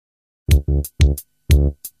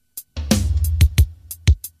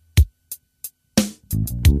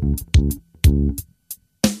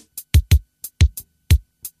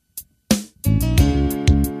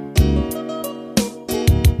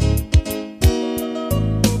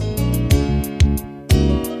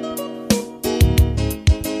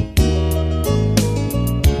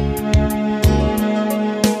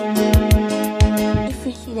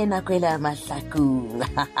nako ele ya mahlakong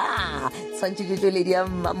tshwantse ke tsweledi ya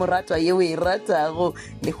moratwa ye o e ratago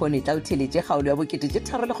le kgono e tla o theletše kgaolo ya bokete tše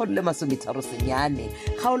 330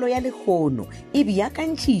 kgaolo ya lekgono e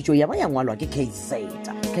beakantšhitšo ya ba ya ngwalwa ke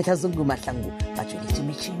Kzeta Khetlazungu Mahlangu ba tšweletše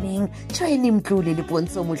metšhineng Tšhwaene Mtlole le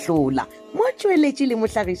Pontsho Mohlola mo tšweletše le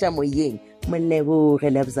mohlagiša moyeng Moleboge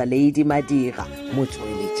Lebza Lady Madira mo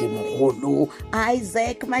tšweletše mogolo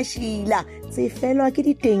Isaac Mashila tsefelwa ke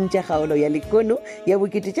diteng tša kgaolo ya lekono ya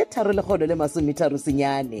bokete tše 330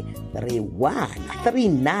 3139.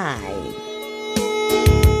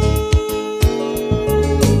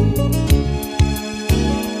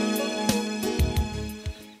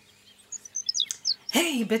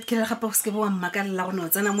 Hey, bet ke gape o se ke bo mmakalla go no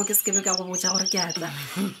tsena mo ke se ke be ka go botsa gore ke atla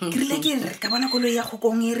ke rile ke re ka bona koloi ya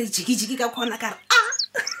gokong e re jiki ka khona ka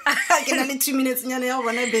ke na le 2 minutes nyane ya go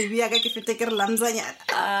bona baby ya ka ke fete ke re lamzanyana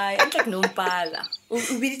ai like no mpala o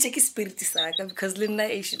biditse ke spirit saka because le nna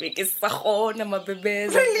e shibe ke sa gona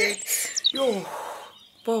mabebeza yo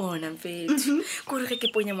bona mfethu gore ke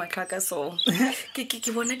ponya matlhaka so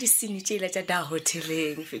ke bona di scene tšela tša da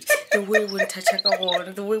hoteleng mfethu the way won't touch ka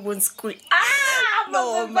gona the way won't squeak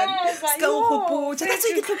no man ska o khopotsa ka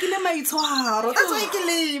tswe ke tlhokile maitshwaro ka tswe ke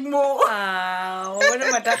lemo bona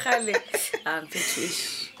matagale mfethu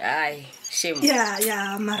ai shame ya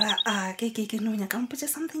mara ke no nya ka mpotsa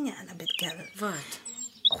something yana bet girl what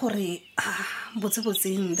gore botse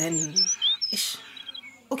then ish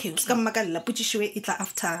okay ska makalla putshiwe itla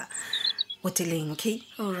after hoteleng okay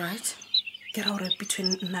all right ke ra gore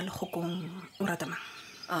between nna le gokong o rata mang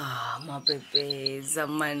mabebeza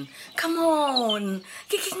man come on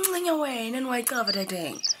ke ncenya wena and why cover that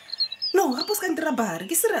thing no ga poska ndira bar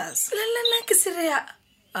ke serious la ke serious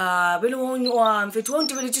bele wa mfethu wa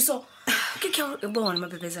ntibele tso ke bona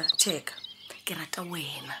mabebeza check ke rata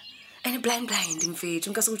wena and blind mfethu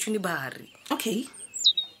nka se go tshuni bari okay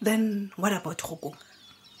then what about gokong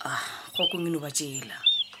gokong ino ba tšela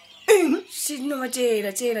no ba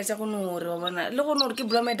tšela tša go nore wa bona le go nore ke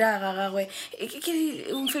bula medaga gagwe ke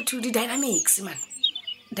mfethu di dynamics man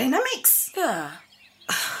dynamics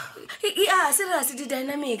serious di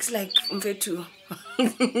dynamics like mfethu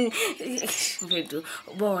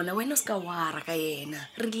bona wena ska wara ka yena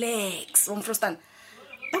relax wa mfrostan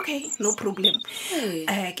okay no problem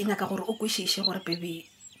ke nyaka gore o kwishishe gore baby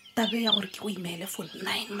tabe ya gore ke go imele for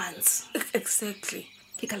 9 months exactly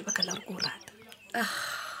ke ka lebaka la gore go rata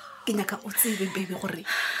ke nyaka o tsebe baby gore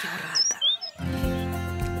ke go rata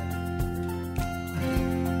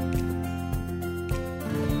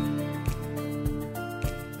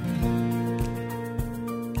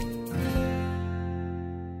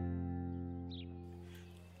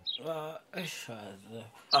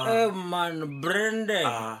man Brandon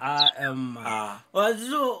what's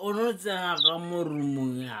ono tsena ka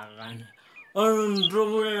morumong ya gana ono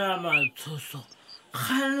ntrobolela matshoso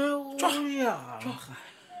gane ya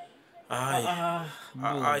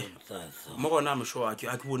ai mo gona mosho a ke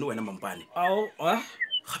bone wena mampane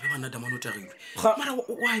gape bana damano tagilwe mara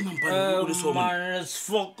why mampane o le so man is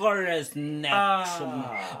focus next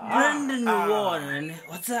Brandon one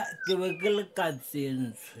what's that ke be ke le ka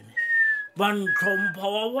tsentshwe ban tlhompha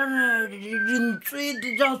wa bona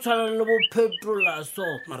dintswedi tša tshwana le bo petrola so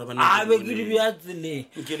a be ke di bja tseleng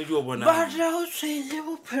ke le di o bona ba tla o tshwele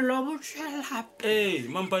bophelo bo tšwela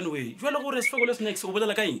mampane we jwale gore sefekolo snacks o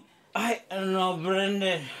bolela ka eng I no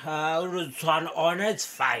Brandon o re tshwana ona it's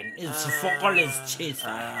fine it's focus chase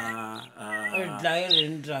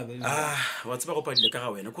wa tseba go padile ka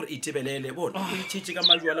ga wena kore itebelele bona o itšhetše ka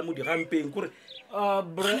majwala mo digampeng kore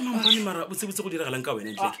mampane mara botse go diragalang ka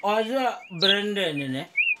wena ntle oja Brandon ne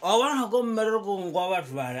o bona go mmerekong kwa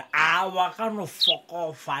batho bana wa ka no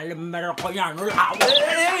fokofa le mmerekonyano la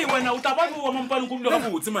wena o taba go mampane go dilo ga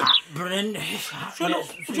botse man Brandon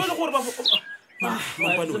jole gore ba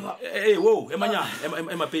mampane wo emanyana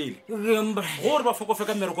emapele gore ba fokofe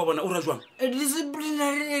ka mmereko wa bona o ra jwang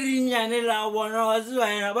disciplinary e rinyane la bona wa se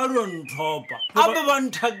baena ba do nthopa ape ba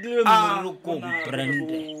nthakile mmerekong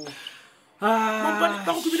Brandon mampane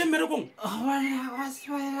ba go kubile mmerekong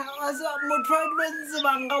motho a dibantse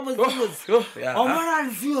banga botsebotse o mona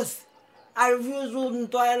alfios Alfios o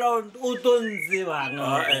ntwaela o tontse bang.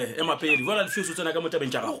 Mapedi jwale Alfios o tsena ka mo tabeng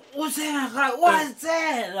tša gago O tsena ga wa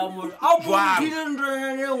tsela mo. A bo dile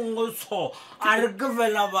ndona le ngwe tsho. A re ke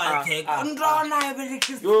fela bathe. Ndona e be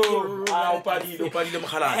ke o padile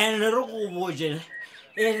mogala ene re go botse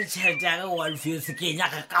e re tšhelete ya ka go Alfios ke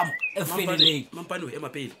nyaka ka mo e feleleng. mampane o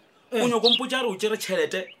Mapedi o nyako mpotša re o tšere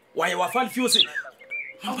tšhelete wa ye wa fa Alfios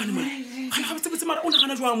mampane mone gana ga botsebotse mara o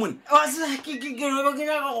nagana jwang mone ke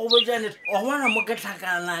nyaka go botsane wa bona mo ke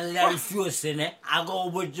tlhakanang le Alfios ne a ka go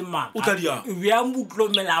botse maka O tla di yang? bjang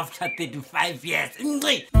botlomela after 35 years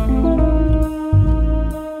nqe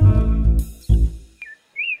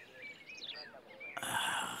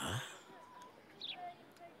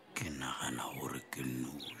ke nagana gore ke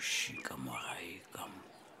noši ka mogae ka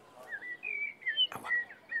mo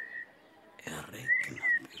e re ke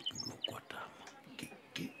nape ke lo kotama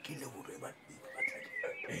ke le gore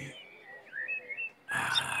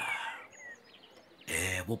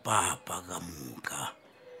bopapa ka moka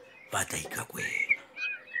ba tla ika kwena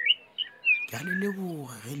ke a le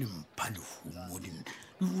leboga ge le mpha lehumo le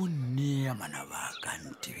bonea mana ba ka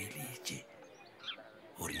ntebeletše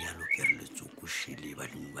gore yalo ke re letsokošele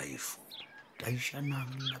badimo ba efo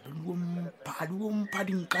taišanang lape le ompha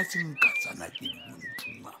dinkatsenkasana ke di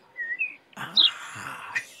bontuma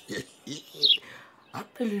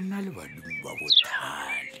gape le nna le badimo ba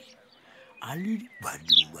bothale a le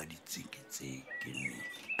badimo ba ditseketseke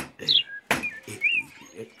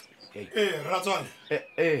Ratswane.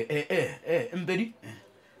 mpedi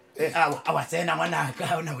a wa tsena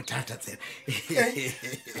ngwanaka o na bothata tsena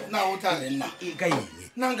Na o tla nna. ka eng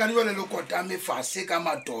Nna nka di bele le kota mefase ka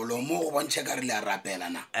matolo mo go bontšhe ka re le a rapela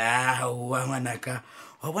na. aowa ngwanaka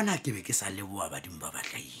wa bona ke be ke sa leboa badimo ba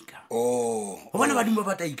batlaika Oh. wa bona badimo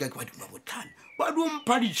ba batlaika ke badimo ba botlhane ba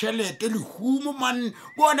dompha ditšhelete lehumo man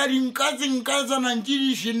bona dinkatsenkatsanang ke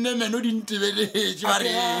dišinne meno di ntebeletse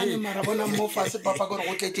Ane mara bona mo fase papa gore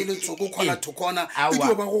go tletse letsoko kgona thokona e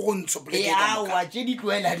dio ba go go ntsho pleke ka moka. aowa tše di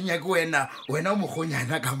tloela di nyake wena o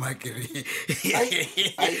mokgonyana ka makere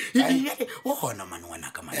o gona mane ngwana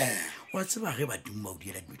ka mane wa tseba ge badimo ba o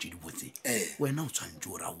diela dilo tše di botse wena o tshwantse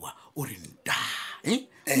o raoa o re nta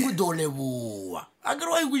o do leboa a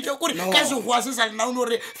kere wa ikwetša kore ka segoa se sa lenaone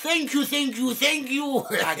gore thank you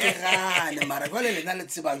A ke gane mara jwale lena le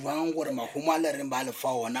tseba jwang gore mahumo a le reng ba lefa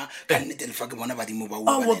ona ka nnete lefa ke bona badimo ba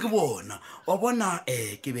aowa ke bona wa bona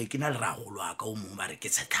ke be ke na le ragolo a ka o mongwe ba re ke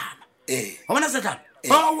tshetlana wa bona tshetlana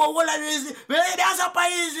aowa o labese bea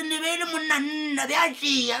sapaese le be le monnanna bea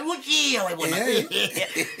tšea o tšea wa bona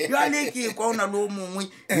jale ke kwa o na le o mongwe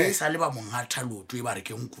e sa le ba mongatha loto e ba re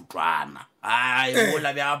ke nkutlwana ai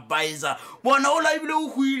ola bea baisa bona o la ebile o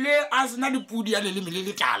huile a sena dipudi ya leleme le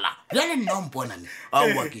letlala bjale nna o mponane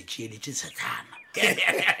aowa ke tšeeletše tshetlana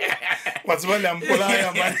wa tseba le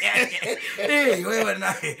ampolaya man.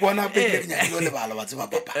 Bona pele ke nyakile o lebala wa tseba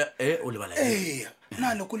papa. o lebala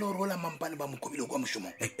Na le kole gore o la mampane ba mokobile kwa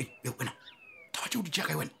mošomong. wena taba tšeo di tšea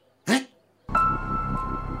kae wena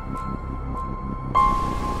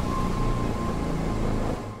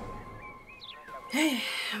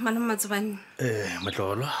malome Matsobane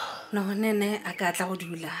matlolo nonene a ka tla go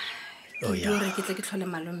dula Oh, ke yeah. gore ke tle ke tlhole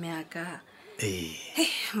malome a ka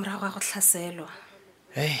morago a go tlhaselwa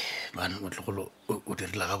bana motlogolo o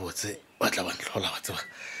dirile ga botse wa tla ba ntlhola wa tseba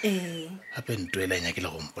gape ntuela e nyakile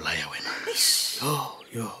go mpolaya wena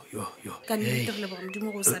yo ka nnete go leboga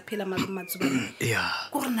modimo go sa phela malome Matsobane ya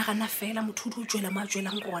ko gore nagana fela motho o di o tswela mo a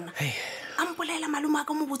tswelang gona a mpolela malome a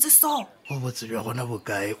ka mo botse so o botse bja gona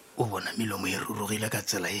bokae o bona melomo e rurugile ka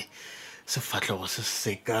tsela e sefatlhego se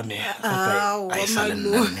sekame gape a e sa le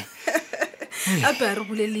nnane ape a re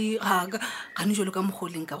bolele gaka gane jalo ka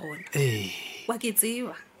mogoleng ka gona wa ke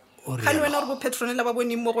tseba ga le wena gore bo petronela ba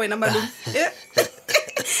boneng mo go wena malome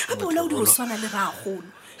gape ola o di go swana le ragolo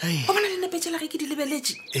o bona le nepetsela ge ke di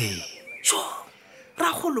lebeletse so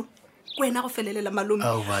ragolo ko wena go felelela malome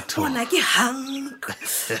bona ke hank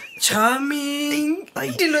charming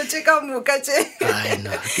dilo tse ka moka tse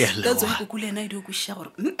ka tswa go kule ena e di o kwešiša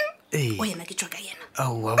gore o yena ke tswa ka yena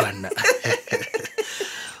aowa banna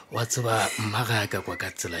wa tseba mmaga ka kwa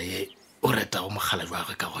ka tsela ye o retago mogala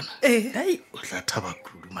jwagwe ka gona o tla thaba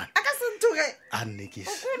kudu man a ka senthoge a nne ke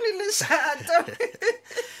o ne le shato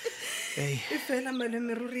e fela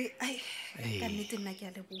malome ruri ka nnete nna ke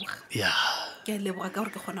a leboga ya ke a leboga ka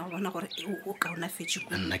gore ke kgona go bona gore o kaonafetse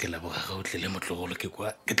ko nna ke leboga ga o tlile motlogolo ke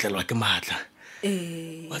kwa ke tlelwa ke maatla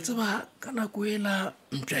wa tseba ka nako ela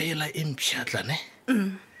mpša ela e mpšhatlane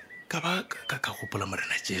ka ba ka gopola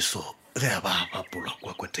morena jesu ge a ba bapolwa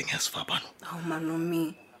kwa kweteng ya sefapano ao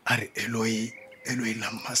malome a re eloi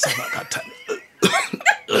lamma sabakatane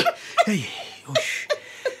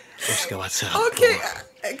se wa tshega okay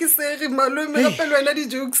ke sege malome gape le wena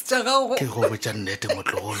di-jokes tša gago ke go botša nnete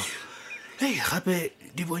motlogolo ei gape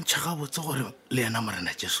di bontšha gabotse gore le yena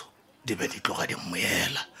morena jesu di be di tloga di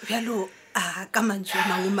mmoela bjalo a ka mantso a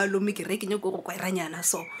mangwe malome ke re ke nyako go kwaeranyana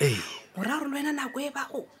so gore a gore le wena nako e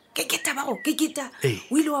bago keketa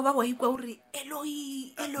o ile wa ba wa ikwa gore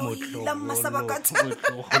eloi la mmasabakatha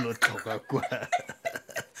motlogolo tlhoka kwa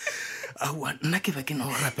aowa nna ke be ke ne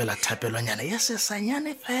go rapela thapelwanyana ya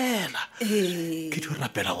sesanyane fela ke di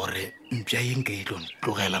rapela gore mpša eng ke ilong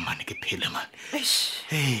tlogela mane ke phele mane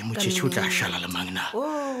motšhetši o tla šala le mang na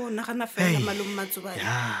o nagana fela malome matsobane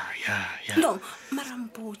ya no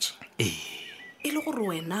marampotse e le gore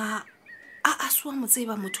wena a swa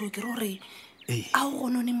motseba motho ke re gore a o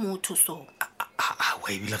gonone motho so wa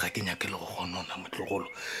ebile ga ke nyake le go gonona motlogolo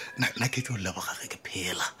nna ke tlo lebogage ke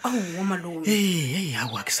phela aowa malome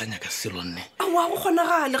aowa ke sa nyaka selo nne aowa go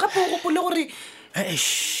kgonagale gape o gopole gore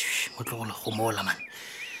motlogolo go moola mane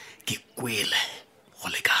ke kwele go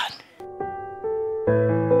lekane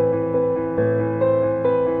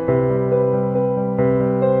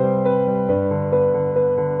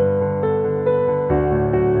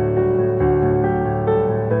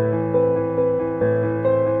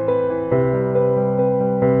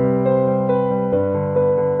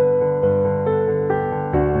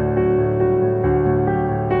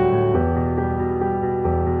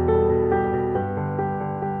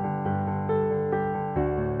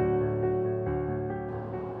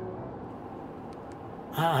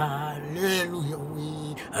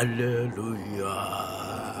Hallelujah,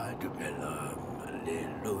 dumelang,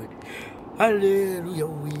 hallelujah,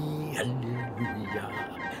 we, hallelujah,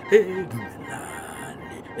 dumelang,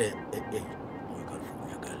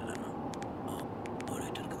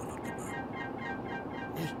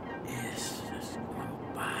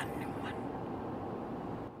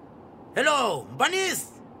 hello, Mbanis.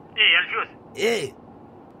 Alfios.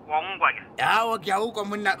 Wa ngwa ke. Awa ke a utlwa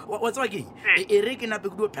monna wa tswa ke e re ke nape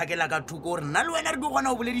ke dio phakela ka thuko gore nna le wena re di gona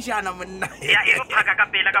go boledišana monna Ya e go phaka ka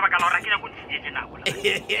pela ka baka la gore ke nya go ntshitse nako la.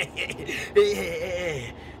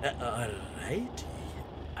 alright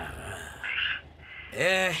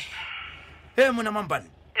monna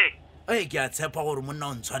mampane ke a tshepa gore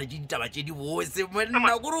monna o ntshware ke ditaba tse di bose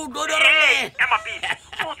monna kore o todorele Mapile.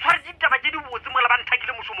 O tshware ditaba tse di botse mo la ba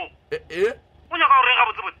nthakile mošomong. O nyaka gore ga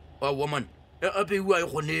botse botse. woman ape ua e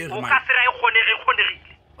kgonege O ka sera e kgonegile.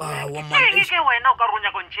 Ke wena o ka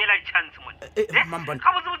ronya go ntšela chance mona. Mampane.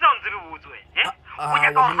 Ga botse botse o ntse botse we. O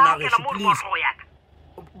nyaka go ga mo mo go ya ka.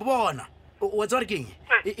 bona wa tswa re keng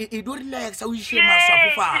e do relax o ishe masapo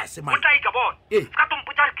fase man O tla ika bona. Ka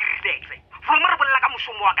tompotsa re relax. From re bolla ka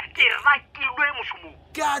mošomo wa ka. Ke rakilwe mošomo.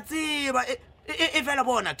 ke a tseba e fela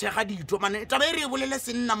bona thega ditho mane taba e re e bolele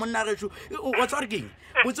senna monna gešo wa tswa re keng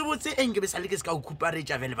botsebotse eng ke be sa le ke se ka o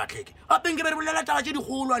khuparetša fele batlheke apeng ke be re bolela taba tše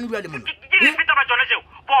digolwane bja le monna Ke di feta tsona tseo.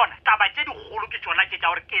 Bona taba tse di golo ke tsona ke tša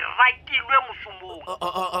gore ke rakilwe mošomong.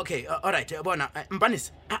 okay alright bona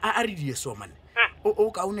Mbanis a re die so man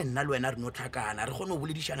o ka one nna le wena re no tlhakana re kgone go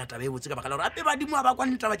boledišana taba e botse ka baka la gore ape badimo a ba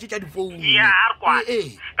kwane taba tše tša difounu Ya a re kwa.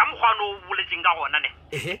 Ka mokgwana o boletseng ka gona ne.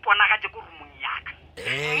 Bona ga tse ko rumong yaka.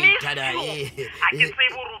 tada A ke tsebe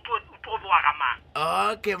gore o tlo boa ga mang.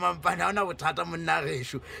 okay mampane ga ona bothata monna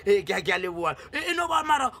gešo ke a leboa e no ba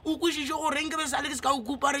mara o kwešiše goreng ke be sa le ke se ka o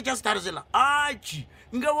kuparetša starsela atši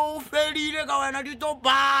nke bo o fedile ka wena di to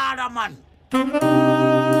bada man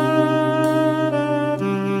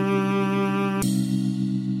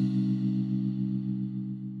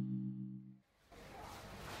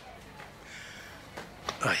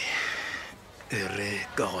ai e re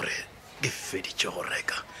ka gore ke feditše go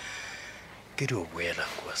reka ke di o boela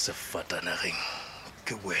kwa sefatanageng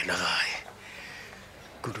ke boela gae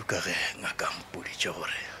kudu ka ge ngakampoditše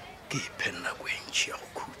gore ke iphe nako e ntšhi ya go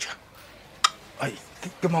khutša ai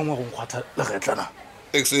ke mangwe go nkgwatha legetlana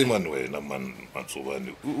Ekseman wena man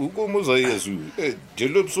Matsobane ukomoza yesu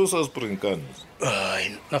jelopso sa springkan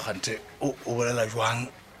ai na gante o bolela jwang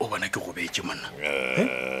o bona ke go betse monna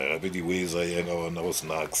be di weza yena wana go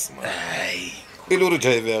snacks man ai e le re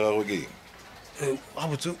drive ga go ke ga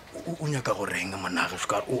botse o nyaka go renga monage se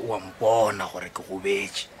ka o mpona gore ke go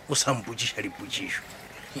betse o sa mpotšiša dipotšišo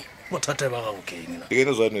bothata ba gago ke eng na ke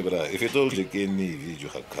ne zwane bra if it all je ke ni video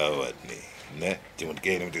ga coward ne ke mo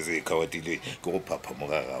ke ne mtse cowardile ke go phapha mo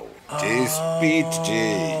ga gago je speed je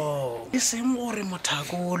e seng gore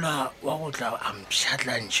mothakola wa go tla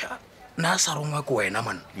ampšhatlantšha na sa rongwa ke wena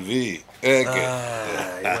man vi eke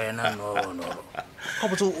wena no ga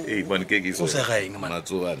botse man ke ke o se ga eng man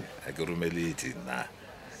Matsobane a ke romeletse na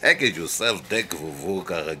eke Joseph Dek vovo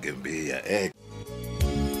ka ga Gembia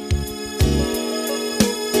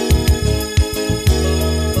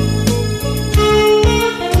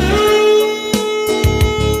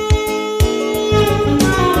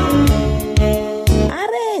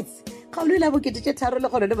ya bokete tše tharo le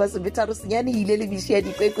kgono le masometharo senyane ile le biši ya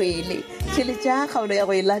dikwekwele tšheletša kgaolo ya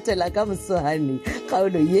go e latela ka moswane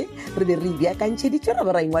kgaolo ye re be re beakantšheditše ra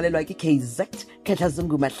ba ra engwalelwa ke kz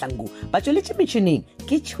kgetlhazungu mahlangu ba tšweletše metšhineng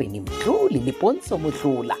ke tšhweni motlole le pontsho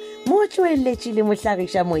mohlola mo tšweletše le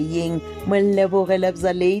mohlagiša moyeng molebogela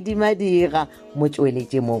bza lady madira mo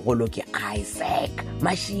tšweletše mogolo ke Isaac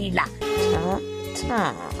Mashila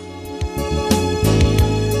ta